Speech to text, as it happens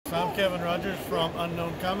I'm Kevin Rogers from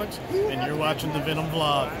Unknown Comics, and you're watching the Venom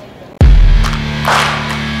vlog.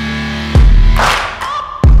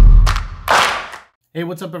 Hey,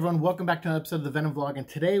 what's up everyone? Welcome back to another episode of the Venom vlog, and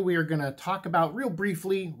today we are going to talk about, real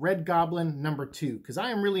briefly, Red Goblin #2, because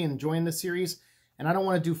I am really enjoying this series, and I don't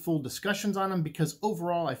want to do full discussions on them, because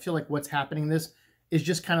overall I feel like what's happening in this is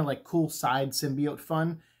just kind of like cool side symbiote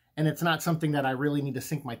fun, and it's not something that I really need to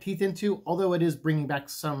sink my teeth into, although it is bringing back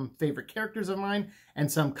some favorite characters of mine,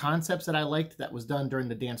 and some concepts that I liked that was done during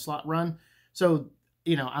the Dan Slott run. So,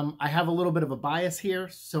 you know, I have a little bit of a bias here,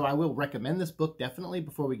 so I will recommend this book definitely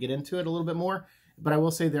before we get into it a little bit more. But I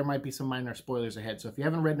will say there might be some minor spoilers ahead. So if you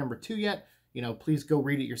haven't read #2 yet, you know, please go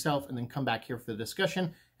read it yourself and then come back here for the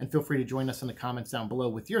discussion. And feel free to join us in the comments down below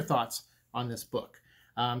with your thoughts on this book.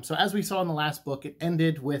 So as we saw in the last book, it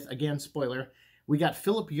ended with, again, spoiler, we got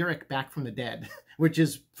Philip Urich back from the dead, which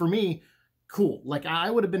is, for me, cool. Like, I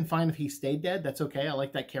would have been fine if he stayed dead. That's okay. I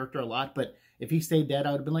like that character a lot. But if he stayed dead,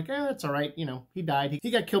 I would have been like, that's all right. You know, he died.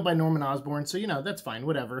 He got killed by Norman Osborn. So, you know, that's fine.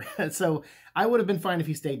 Whatever. So I would have been fine if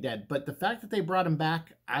he stayed dead. But the fact that they brought him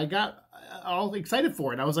back, I got all excited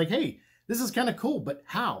for it. I was like, hey, this is kind of cool. But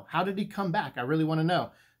how? How did he come back? I really want to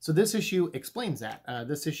know. So this issue explains that.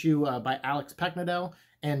 This issue by Alex Paknadel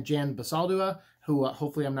and Jan Basaldua, who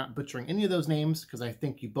hopefully I'm not butchering any of those names, because I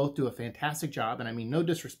think you both do a fantastic job. And I mean, no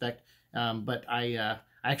disrespect, but I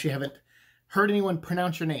actually haven't heard anyone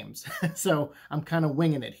pronounce your names. So I'm kind of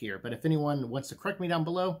winging it here. But if anyone wants to correct me down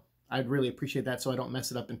below, I'd really appreciate that so I don't mess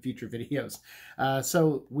it up in future videos.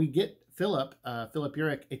 So we get Philip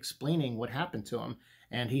Urich explaining what happened to him.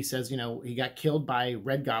 And he says, you know, he got killed by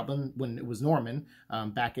Red Goblin when it was Norman,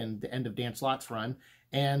 back in the end of Dan Slott's run.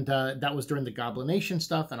 And that was during the Goblination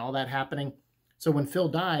stuff and all that happening. So when Phil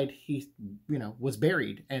died, he, you know, was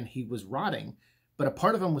buried and he was rotting. But a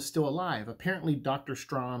part of him was still alive. Apparently Dr.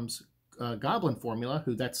 Strom's Goblin formula,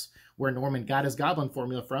 that's where Norman got his Goblin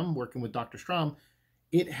formula from, working with Dr. Strom,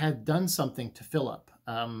 it had done something to Philip.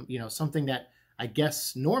 You know, something that I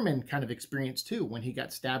guess Norman kind of experienced too. When he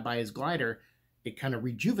got stabbed by his glider, it kind of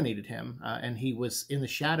rejuvenated him. And he was in the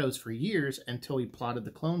shadows for years until he plotted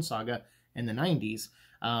the Clone Saga in the 90s.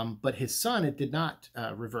 But his son, it did not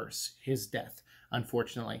reverse his death,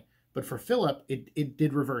 unfortunately. But for Philip, it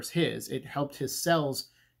did reverse his. It helped his cells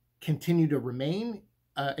continue to remain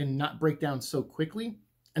and not break down so quickly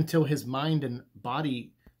until his mind and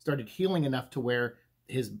body started healing enough to where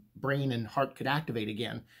his brain and heart could activate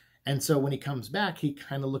again. And so when he comes back, he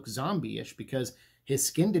kind of looks zombie-ish because his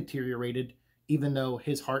skin deteriorated even though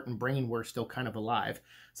his heart and brain were still kind of alive.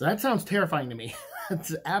 So that sounds terrifying to me.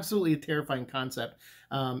 It's absolutely a terrifying concept,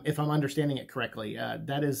 if I'm understanding it correctly.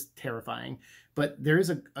 That is terrifying. But there is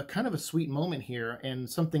a kind of a sweet moment here, and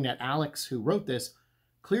something that Alex, who wrote this,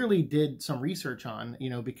 clearly did some research on, you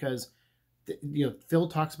know, because, you know, Phil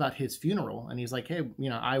talks about his funeral, and he's like, hey, you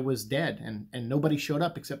know, I was dead, and nobody showed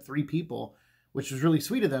up except 3 people, which was really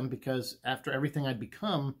sweet of them, because after everything I'd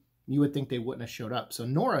become, you would think they wouldn't have showed up. So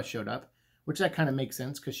Nora showed up, which that kind of makes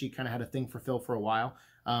sense, because she kind of had a thing for Phil for a while.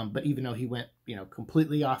 But even though he went, you know,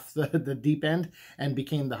 completely off the deep end and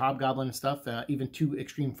became the Hobgoblin and stuff, even too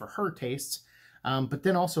extreme for her tastes. But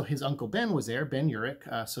then also his Uncle Ben was there, Ben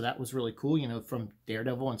Urich, so that was really cool, you know, from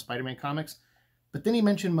Daredevil and Spider-Man comics. But then he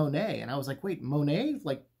mentioned Monet, and I was like, wait, Monet?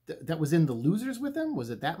 Like, that was in The Losers with him? Was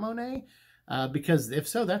it that Monet? Because if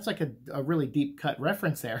so, that's like a really deep-cut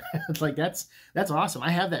reference there. It's like, that's awesome. I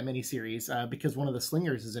have that miniseries because one of the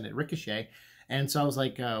Slingers is in it, Ricochet. And so I was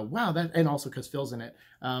like, wow, and also because Phil's in it.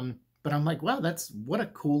 But I'm like, wow, what a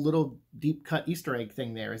cool little deep-cut Easter egg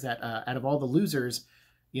thing there, is that out of all the Losers,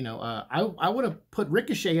 you know, I would have put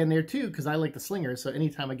Ricochet in there too, because I like the Slingers, so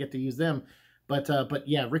anytime I get to use them. But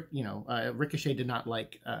yeah, Ricochet did not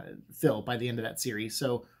like Phil by the end of that series.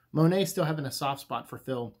 So Monet still having a soft spot for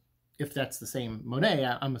Phil, if that's the same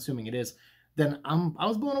Monet, I'm assuming it is. Then I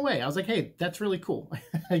was blown away. I was like, hey, that's really cool,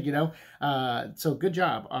 you know. So good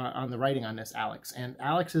job on the writing on this, Alex. And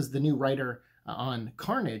Alex is the new writer on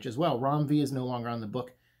Carnage as well. Ram V is no longer on the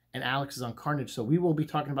book, and Alex is on Carnage. So we will be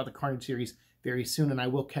talking about the Carnage series very soon, and I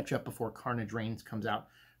will catch up before Carnage Reigns comes out.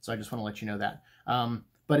 So I just want to let you know that.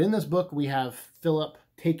 But in this book, we have Philip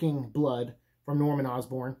taking blood from Norman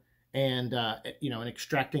Osborn and, you know, and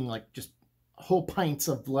extracting like just whole pints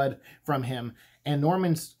of blood from him. And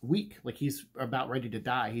Norman's weak, like he's about ready to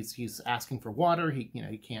die. He's asking for water. He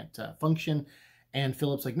can't function. And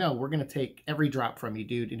Philip's like, no, we're going to take every drop from you,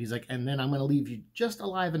 dude. And he's like, and then I'm going to leave you just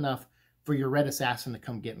alive enough for your Red Assassin to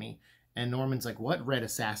come get me. And Norman's like, what Red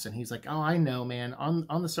Assassin? He's like, oh, I know, man.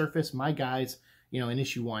 On the surface, my guys, you know, in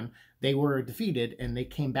issue 1, they were defeated and they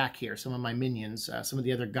came back here. Some of my minions, some of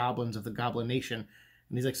the other goblins of the Goblin Nation.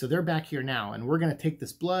 And he's like, so they're back here now, and we're going to take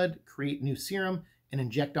this blood, create new serum, and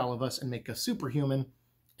inject all of us and make us superhuman,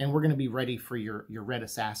 and we're going to be ready for your red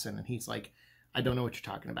assassin. And he's like, I don't know what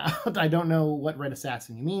you're talking about. I don't know what red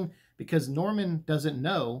assassin you mean, because Norman doesn't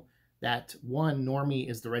know that, one, Normie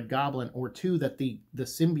is the Red Goblin, or two, that the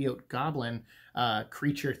symbiote goblin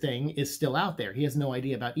creature thing is still out there. He has no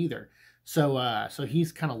idea about either. So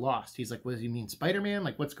he's kind of lost. He's like, what does he mean, Spider-Man?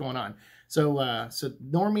 Like, what's going on? So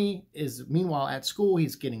Normie is, meanwhile, at school.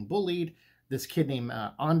 He's getting bullied. This kid named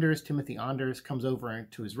Timothy Anders, comes over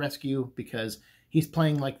to his rescue because he's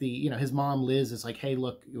playing like his mom, Liz, is like, hey,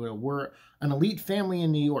 look, we're an elite family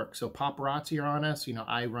in New York, so paparazzi are on us.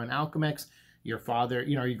 I run Alchemex. Your father,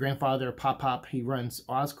 your grandfather, Pop, he runs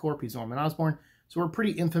Oscorp. He's Norman Osborn. So we're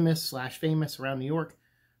pretty infamous / famous around New York.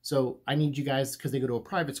 So I need you guys, because they go to a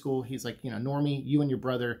private school. He's like, Normie, you and your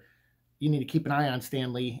brother, you need to keep an eye on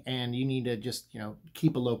Stanley, and you need to just,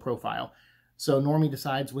 keep a low profile. So Normie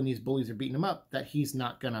decides, when these bullies are beating him up, that he's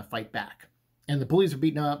not going to fight back. And the bullies are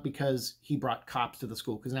beating him up because he brought cops to the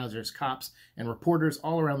school, because now there's cops and reporters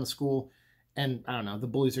all around the school. And I don't know, the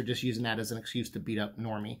bullies are just using that as an excuse to beat up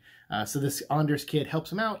Normie. So this Anders kid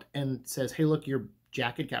helps him out and says, hey, look, your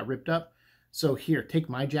jacket got ripped up. So here, take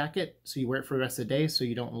my jacket so you wear it for the rest of the day, so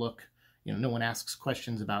you don't look, no one asks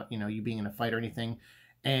questions about, you being in a fight or anything.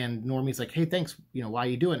 And Normie's like, hey, thanks, why are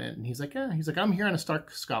you doing it? And he's like, I'm here on a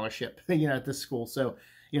Stark scholarship, at this school. So,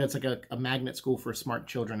 it's like a magnet school for smart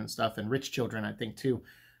children and stuff, and rich children, I think, too.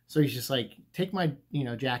 So he's just like, take my,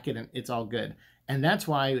 jacket, and it's all good. And that's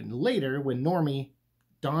why later, when Normie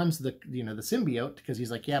dons the symbiote, because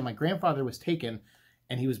he's like, yeah, my grandfather was taken,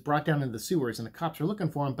 and he was brought down into the sewers, and the cops are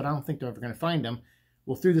looking for him, but I don't think they're ever going to find him.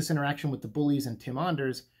 Well, through this interaction with the bullies and Tim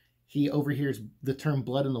Anders, he overhears the term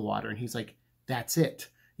blood in the water, and he's like, that's it.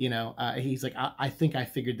 He's like, I think I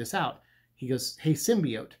figured this out. He goes, hey,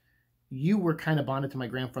 symbiote, you were kind of bonded to my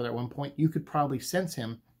grandfather at one point. You could probably sense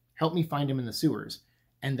him. Help me find him in the sewers.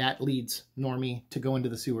 And that leads Normie to go into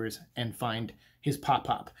the sewers and find his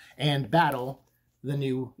Pop and battle the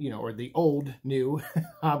new, or the old new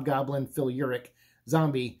Hobgoblin Philuric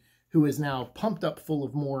zombie, who is now pumped up full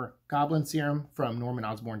of more goblin serum from Norman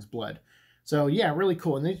Osborn's blood. So yeah, really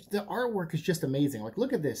cool. And the artwork is just amazing. Like,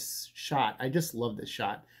 look at this shot. I just love this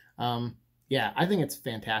shot. Yeah, I think it's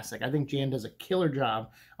fantastic. I think Jan does a killer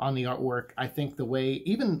job on the artwork. I think the way,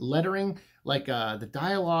 even lettering, like the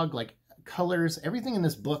dialogue, like colors, everything in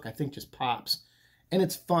this book, I think just pops. And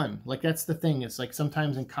it's fun. Like, that's the thing. It's like,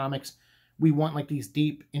 sometimes in comics, we want like these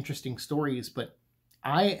deep, interesting stories, but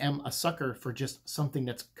I am a sucker for just something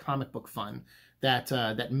that's comic book fun,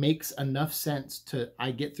 that makes enough sense to,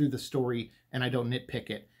 I get through the story and I don't nitpick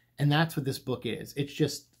it. And that's what this book is. It's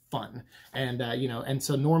just fun. And, and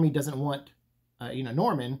so Normie doesn't want,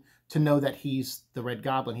 Norman to know that he's the Red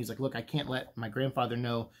Goblin. He's like, look, I can't let my grandfather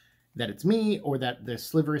know that it's me, or that the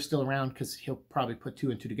Sliver is still around, because he'll probably put two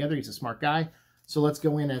and two together. He's a smart guy. So let's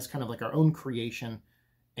go in as kind of like our own creation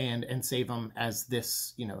and save him as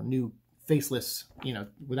this, new faceless,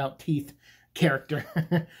 without teeth character.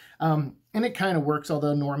 And it kind of works,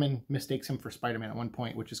 although Norman mistakes him for Spider-Man at one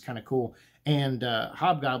point, which is kind of cool. And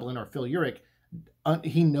Hobgoblin, or Philuric,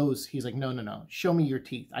 he knows, he's like, no, show me your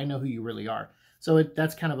teeth. I know who you really are. So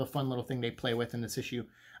that's kind of a fun little thing they play with in this issue.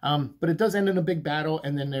 But it does end in a big battle,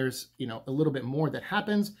 and then there's, a little bit more that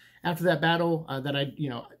happens after that battle that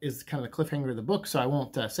is kind of the cliffhanger of the book, so I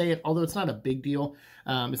won't say it, although it's not a big deal.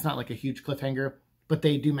 It's not like a huge cliffhanger, but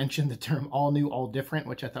they do mention the term all new, all different,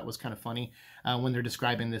 which I thought was kind of funny when they're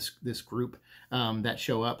describing this group that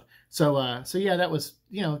show up. So yeah, that was,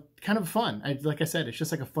 kind of fun. Like I said, it's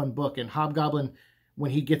just like a fun book. And Hobgoblin, when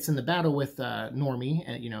he gets in the battle with Normie,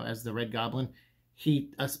 as the Red Goblin,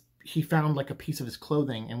 he found like a piece of his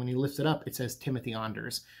clothing, and when he lifts it up, it says Timothy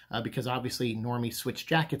Anders, because obviously Normie switched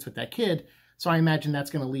jackets with that kid. So I imagine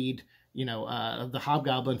that's going to lead, the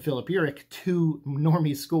Hobgoblin Philuric to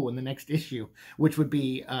Normie's school in the next issue, which would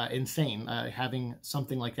be insane, having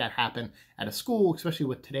something like that happen at a school, especially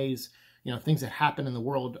with today's, things that happen in the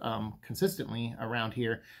world consistently around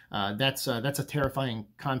here. That's a terrifying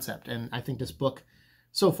concept, and I think this book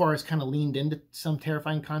so far has kind of leaned into some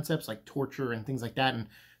terrifying concepts like torture and things like that. And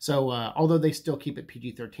so, although they still keep it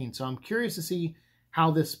PG-13, so I'm curious to see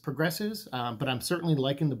how this progresses. But I'm certainly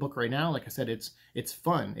liking the book right now. Like I said, it's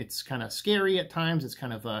fun. It's kind of scary at times. It's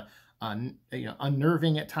kind of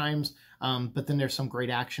unnerving at times. But then there's some great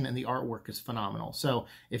action, and the artwork is phenomenal. So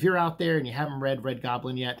if you're out there and you haven't read Red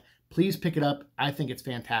Goblin yet, please pick it up. I think it's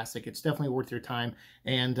fantastic. It's definitely worth your time.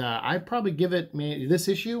 And I'd probably give it, this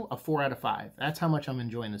issue, a 4 out of 5. That's how much I'm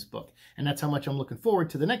enjoying this book. And that's how much I'm looking forward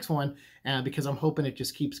to the next one, because I'm hoping it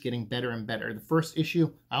just keeps getting better and better. The first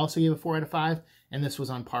issue, I also gave a 4 out of 5, and this was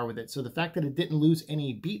on par with it. So the fact that it didn't lose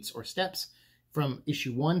any beats or steps from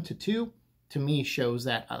issue 1 to 2, to me shows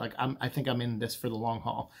that I think I'm in this for the long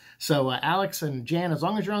haul. So Alex and Jan, as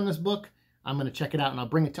long as you're on this book, I'm going to check it out, and I'll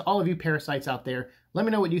bring it to all of you parasites out there. Let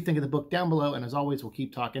me know what you think of the book down below, and as always, we'll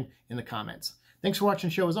keep talking in the comments. Thanks for watching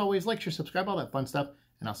the show. As always, like, share, subscribe, all that fun stuff,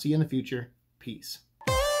 and I'll see you in the future. Peace.